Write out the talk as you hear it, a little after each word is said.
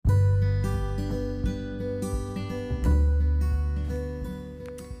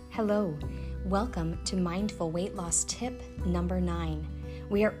Hello, welcome to Mindful Weight Loss Tip number 9.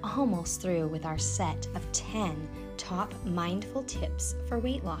 We are almost through with our set of 10 top mindful tips for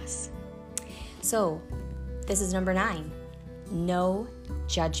weight loss. So, this is number 9, no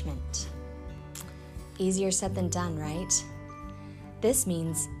judgment. Easier said than done, right? This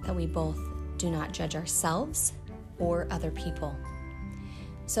means that we both do not judge ourselves or other people.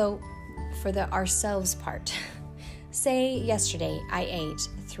 So, for the ourselves part, say yesterday I ate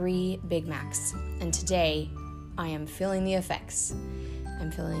 3 Big Macs, and today I am feeling the effects.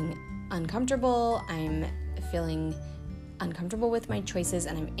 I'm feeling uncomfortable, I'm feeling uncomfortable with my choices,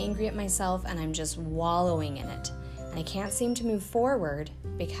 and I'm angry at myself, and I'm just wallowing in it. And I can't seem to move forward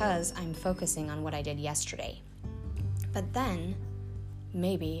because I'm focusing on what I did yesterday. But then,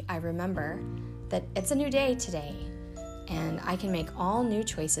 maybe I remember that it's a new day today, and I can make all new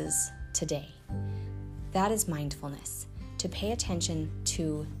choices today. That is mindfulness, to pay attention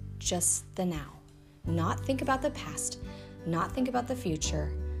to just the now. Not think about the past, not think about the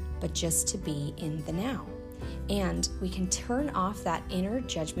future, but just to be in the now. And we can turn off that inner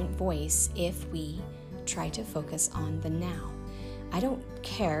judgment voice if we try to focus on the now. I don't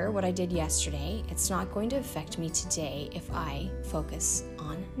care what I did yesterday. It's not going to affect me today if I focus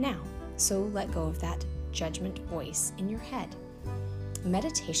on now. So let go of that judgment voice in your head.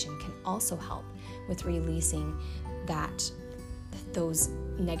 Meditation can also help with releasing those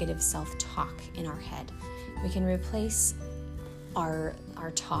negative self-talk in our head. We can replace our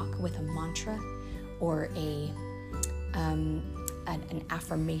talk with a mantra or an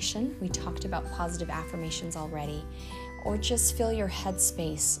affirmation. We talked about positive affirmations already. Or just fill your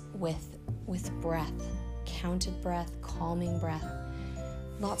headspace with breath, counted breath, calming breath.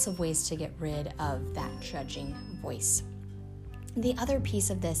 Lots of ways to get rid of that judging voice. The other piece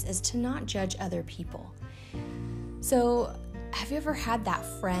of this is to not judge other people. So, have you ever had that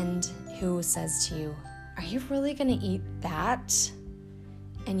friend who says to you, "Are you really going to eat that?"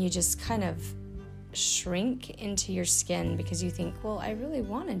 And you just kind of shrink into your skin because you think, "Well, I really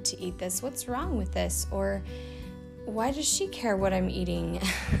wanted to eat this. What's wrong with this?" Or, "Why does she care what I'm eating?"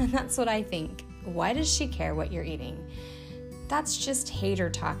 And that's what I think. Why does she care what you're eating? That's just hater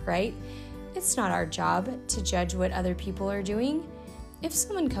talk, right? It's not our job to judge what other people are doing. If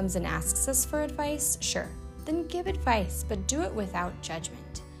someone comes and asks us for advice, sure, then give advice, but do it without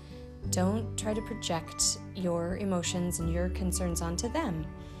judgment. Don't try to project your emotions and your concerns onto them.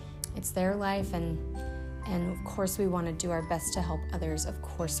 It's their life, and of course we want to do our best to help others. Of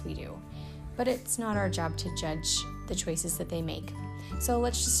course we do. But it's not our job to judge the choices that they make. So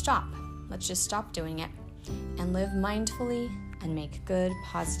let's just stop. Let's just stop doing it and live mindfully and make good,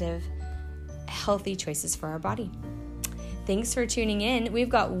 positive, healthy choices for our body. Thanks for tuning in. We've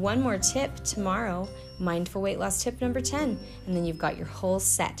got one more tip tomorrow, Mindful Weight Loss Tip number 10, and then you've got your whole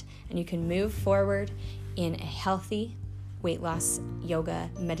set, and you can move forward in a healthy weight loss, yoga,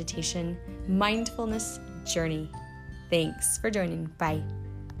 meditation, mindfulness journey. Thanks for joining. Bye.